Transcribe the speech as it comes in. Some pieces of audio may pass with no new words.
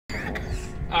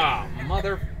Ah, oh,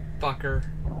 motherfucker.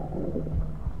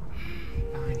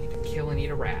 I need to kill and eat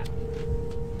a rat.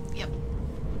 Yep.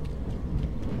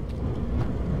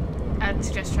 I'd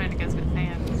suggest trying to go through the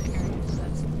fan area. So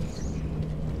that's...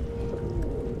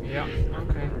 Yeah,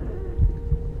 okay.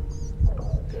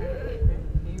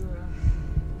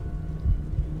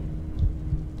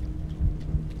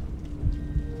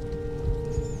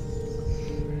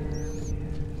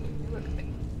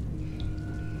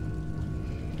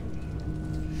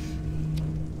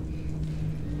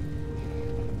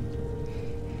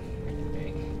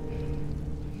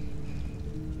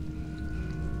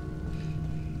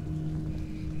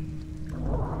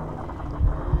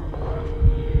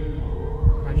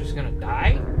 Gonna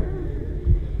die?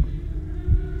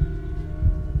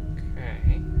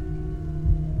 Okay.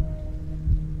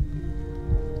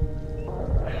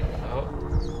 Oh,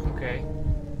 okay.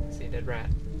 I see a dead rat.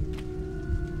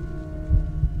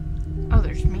 Oh,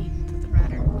 there's meat that the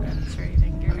rat is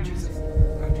eating. You're Oh, gonna... Jesus.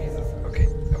 Oh, Jesus. Okay,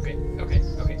 okay, okay,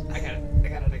 okay. I got it. I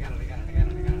got it, I got it, I got it, I got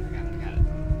it, I got it, I got it, I got it.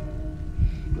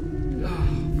 Oh,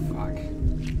 fuck.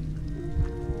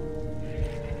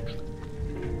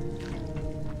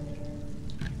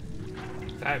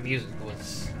 That music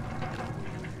was...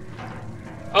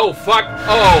 Oh, fuck!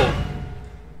 Oh!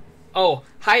 Oh,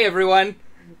 hi everyone!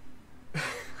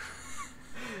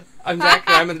 I'm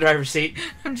Zachary, I'm in the driver's seat.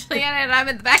 I'm Juliana and I'm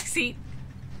in the back seat.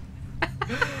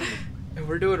 And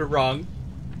we're doing it wrong.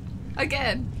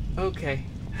 Again. Okay.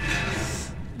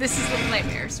 This is Little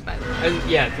Nightmares, by the way.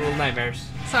 Yeah, the Little Nightmares.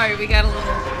 Sorry, we got a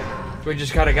little... We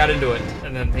just kinda got into it,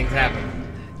 and then things happened.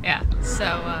 Yeah,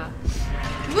 so,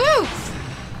 woo!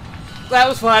 That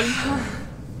was fun!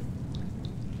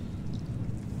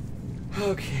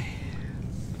 Okay.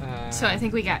 So I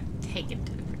think we got taken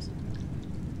to the prison.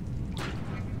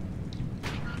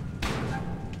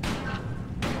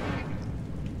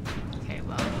 Okay,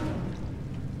 well.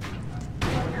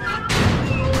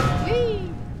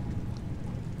 Whee!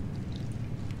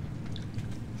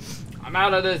 I'm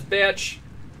out of this bitch!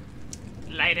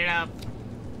 Light it up.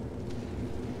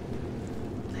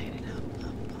 Light it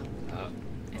up.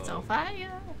 It's on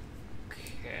fire.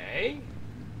 Okay.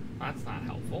 That's not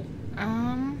helpful.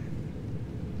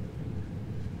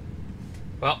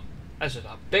 Well, that's just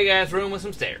a big ass room with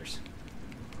some stairs.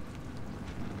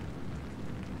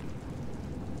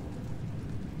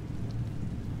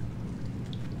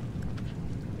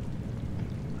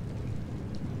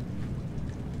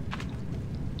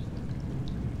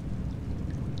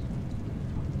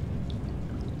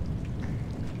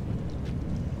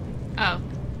 Oh.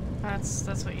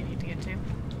 That's what you need to get to.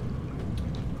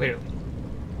 Clearly.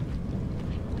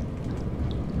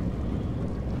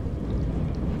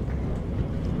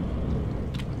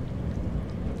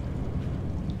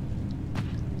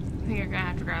 I think you're gonna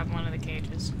have to grab one of the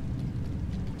cages.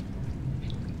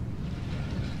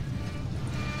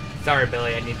 Sorry,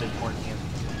 Billy, I need to warn you.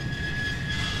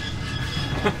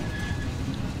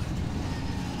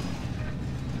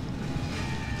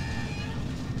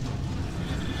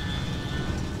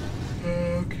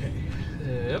 Okay.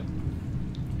 Yep.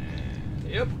 And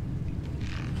yep.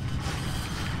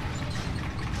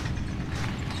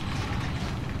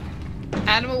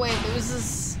 Adam away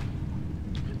loses.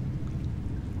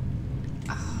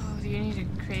 Oh, do you need to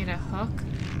create a hook?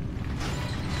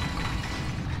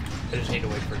 I just need to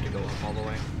wait for it to go up all the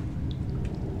way.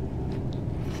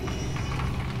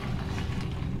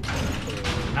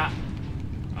 Or not.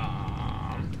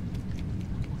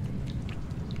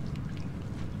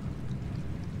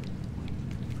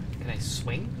 Can I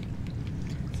swing?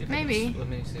 See if Maybe. Let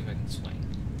me see if I can swing.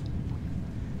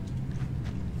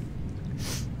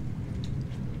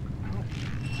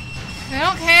 I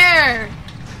don't care!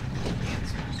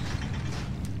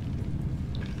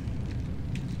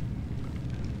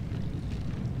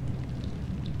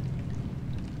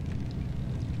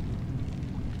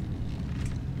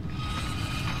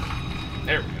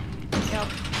 There we go. Yep.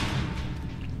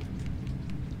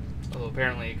 Although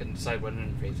apparently I couldn't decide what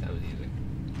interface I was using.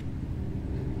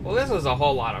 Well, this was a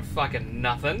whole lot of fucking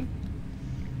nothing.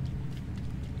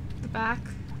 The back,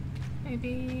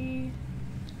 maybe.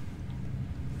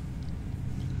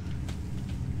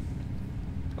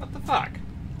 What the fuck?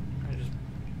 Can I just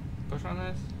push on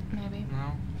this? Maybe.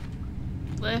 No.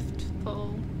 Lift,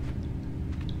 pull.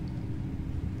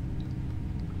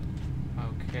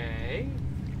 Okay.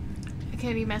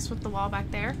 Can you mess with the wall back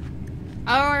there?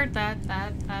 Or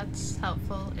that's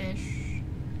helpful-ish.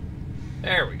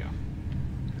 There we go.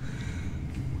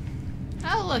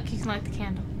 Oh, look, you can light the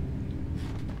candle.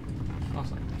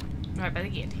 Also, Right by the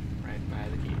guillotine. right by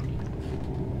the guillotine.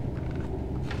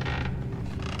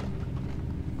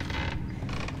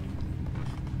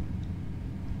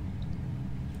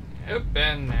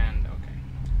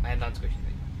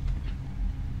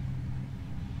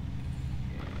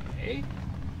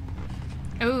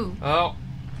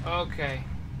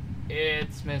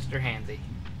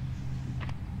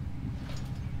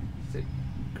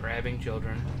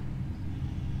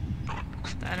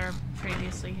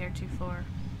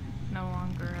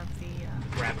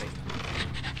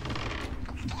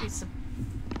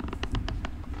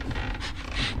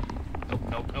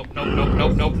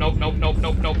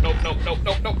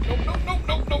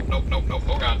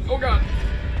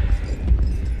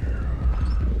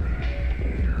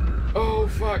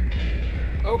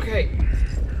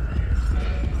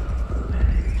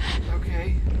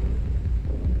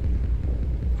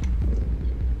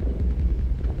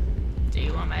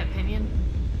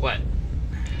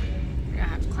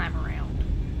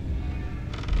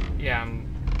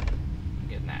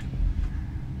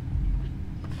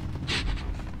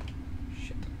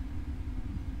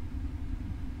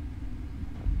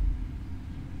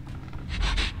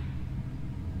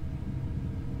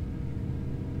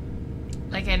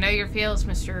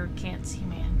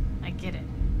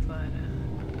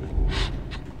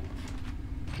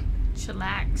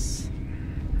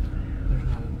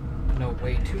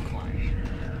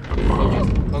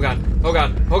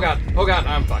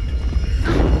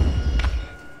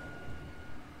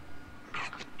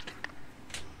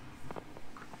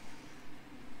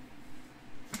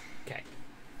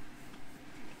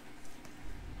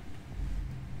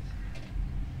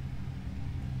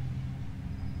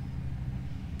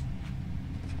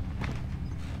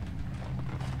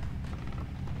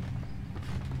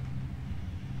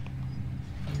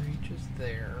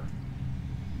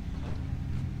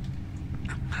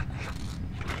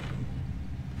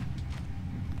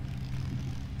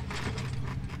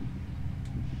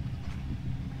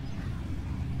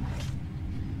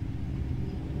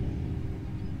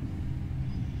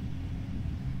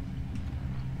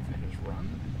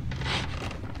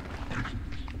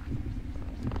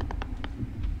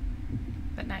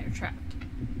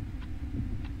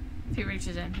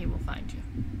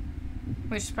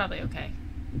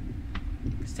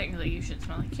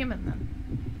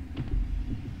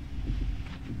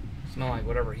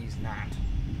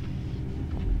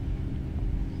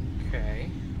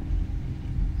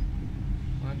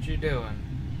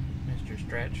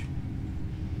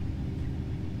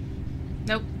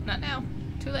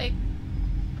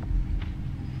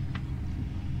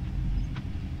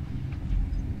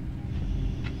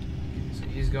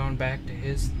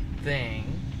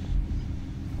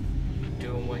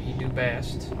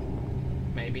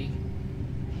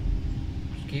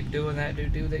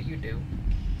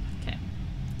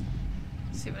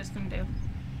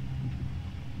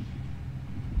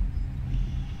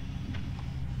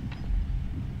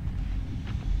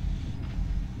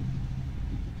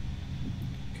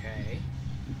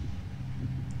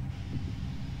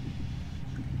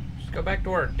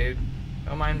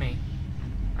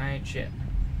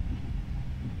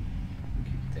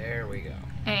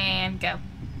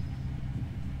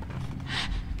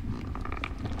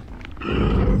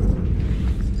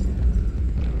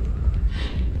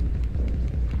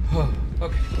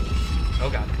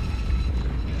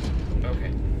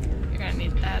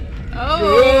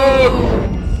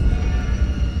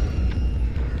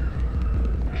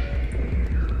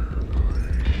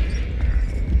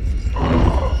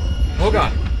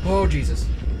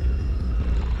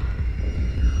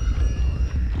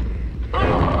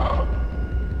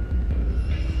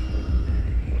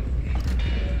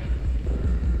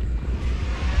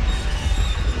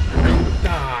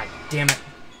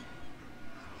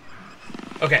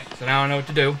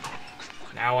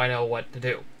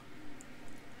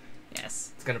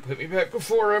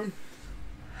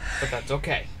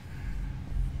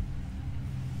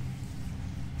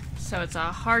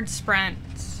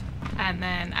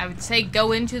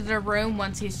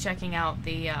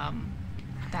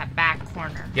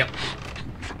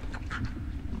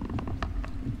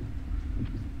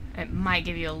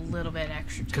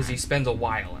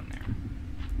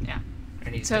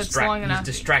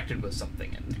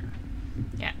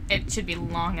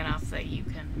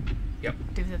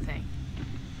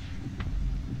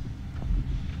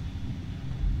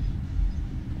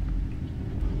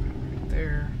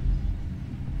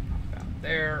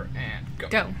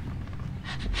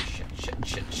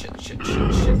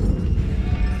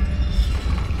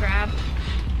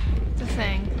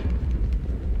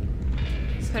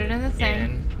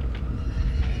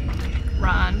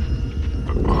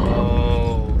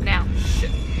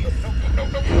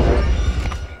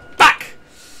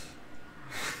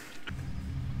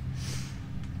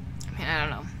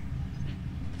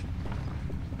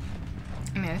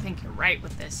 right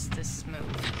with this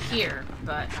move here,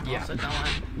 but I'm Yeah. also going.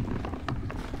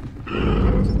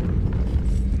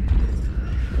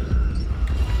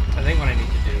 I think what I need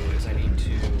to do is I need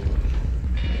to...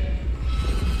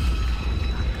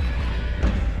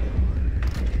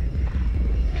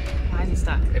 Why is he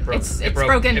stuck? It broke. It's it broke.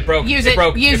 broken. It broke. Use it. it.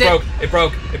 Broke. Use it. it. Broke. It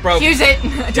broke. It broke. Use it.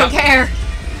 I don't Yep. care.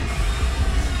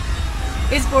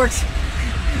 It works.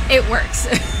 It works.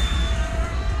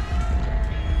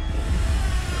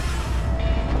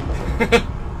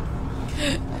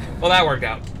 Well, that worked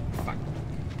out. Fuck.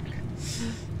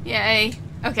 Yay.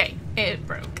 Okay, it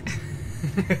broke.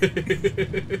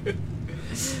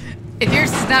 If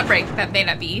yours does not break, that may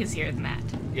not be easier than that.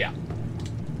 Yeah.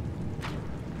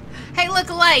 Hey, look,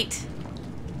 a light!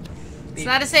 It's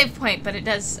not a save point, but it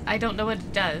does. I don't know what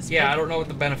it does. Yeah, but I don't know what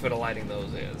the benefit of lighting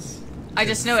those is. I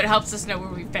just know it helps us know where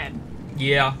we've been.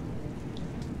 Yeah.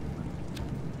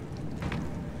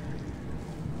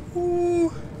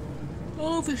 Ooh.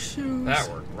 All the shoes. That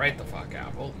worked right the fuck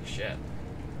out. Holy shit.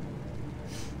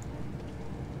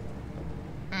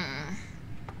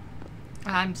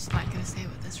 I'm just not gonna say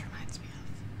what this reminds me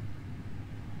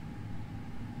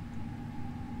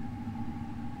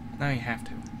of. Now you have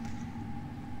to.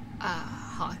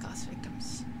 Holocaust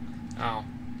victims. Oh.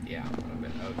 Yeah.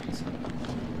 Oh, jeez.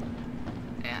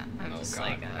 Yeah, I'm Oh, just God.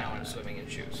 like, Now I'm swimming in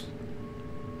shoes.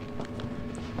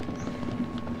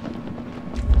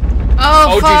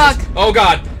 Oh, fuck! Jesus. Oh,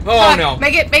 God. Oh, Fuck. no.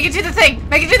 Make it to the thing!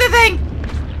 Make it to the thing!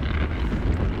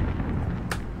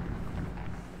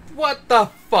 What the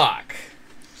fuck?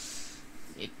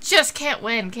 You just can't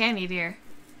win, can you, dear?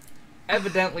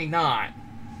 Evidently not.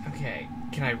 Okay.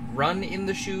 Can I run in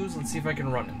the shoes? Let's see if I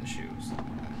can run in the shoes.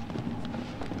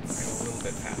 Go a little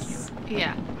bit faster.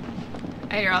 Yeah.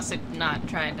 And you're also not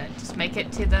trying to just make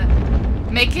it to the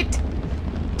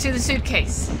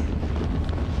suitcase.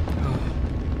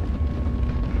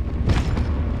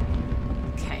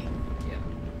 Okay. Yeah.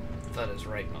 That is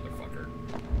right, motherfucker.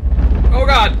 Oh,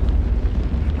 God!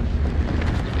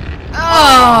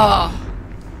 Oh!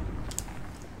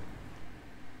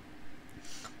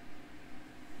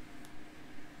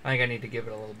 I think I need to give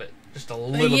it a little bit. Just a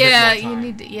little bit more Yeah, time. you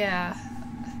need to, yeah.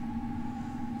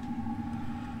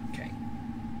 Okay.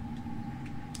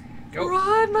 Go.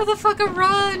 Run, motherfucker,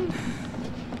 run!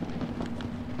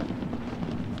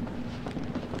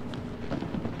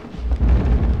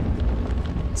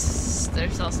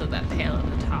 There's also that pail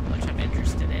at the top, which I'm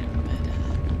interested in,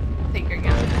 but figuring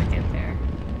out how to get there.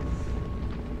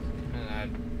 And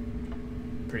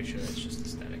I'm pretty sure that's just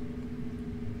aesthetic.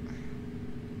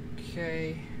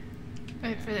 Okay.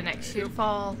 Wait for the next shoe to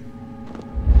fall.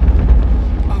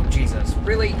 Oh, Jesus.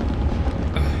 Really?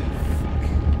 Ugh,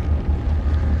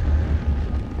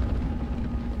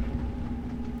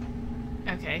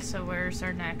 fuck. Okay, so where's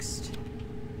our next?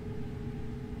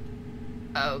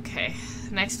 Okay,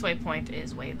 next waypoint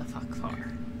is way the fuck far.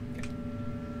 Okay.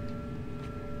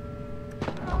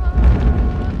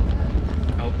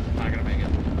 Oh, not gonna make it.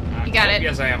 You got it.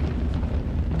 Yes, I am.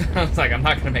 I was like, I'm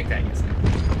not gonna make that. Yes, I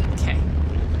am. Okay.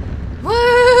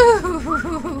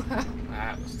 Woo!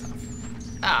 That was tough.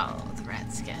 Oh, the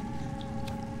rat skin.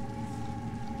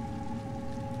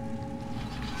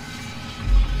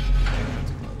 Okay,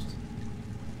 that's closed.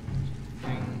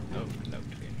 Oh, note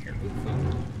in here. Ooh,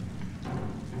 food.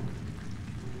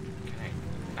 Can I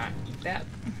not eat that?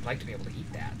 I'd like to be able to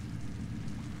eat that.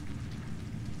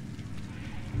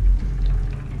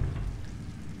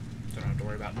 So I don't have to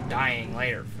worry about dying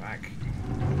later. Fuck.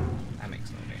 That makes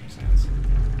no damn sense.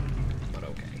 But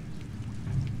okay.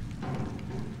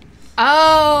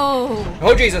 Oh!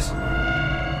 Oh, Jesus!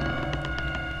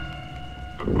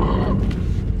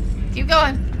 Keep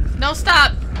going. Don't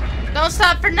stop. Don't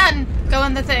stop for nothing. Go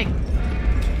in the thing.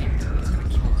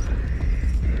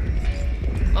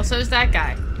 Well, so is that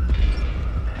guy.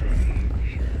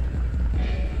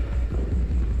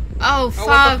 Oh, what the fuck.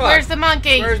 fuck? Where's the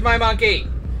monkey? Where's my monkey?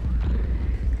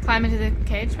 Climb into the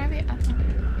cage, maybe? I don't know.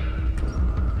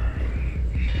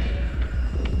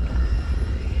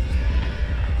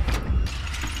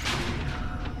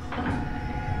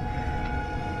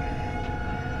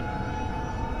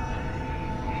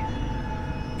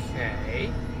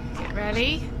 Okay. Get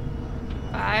ready.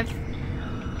 5, 4,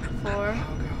 Oh,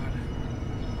 God.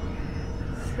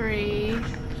 3,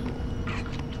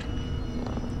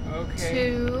 Okay.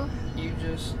 2. You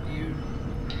just, you...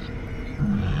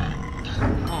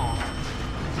 Oh.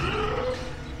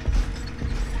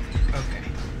 Okay.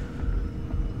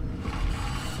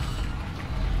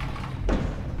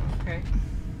 Okay.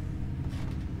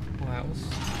 Well, that was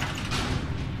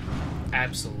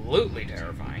absolutely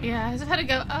terrifying. Yeah, I just had to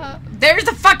go, there's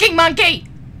the fucking monkey!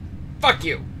 Fuck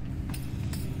you!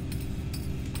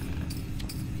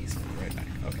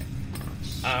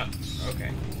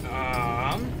 Okay.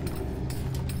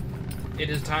 It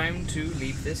is time to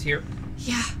leave this here.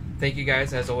 Yeah. Thank you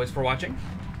guys, as always, for watching.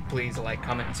 Please like,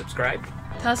 comment, and subscribe.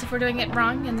 Tell us if we're doing it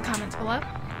wrong in the comments below.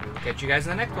 We'll catch you guys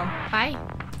in the next one. Bye.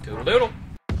 Toodle doodle.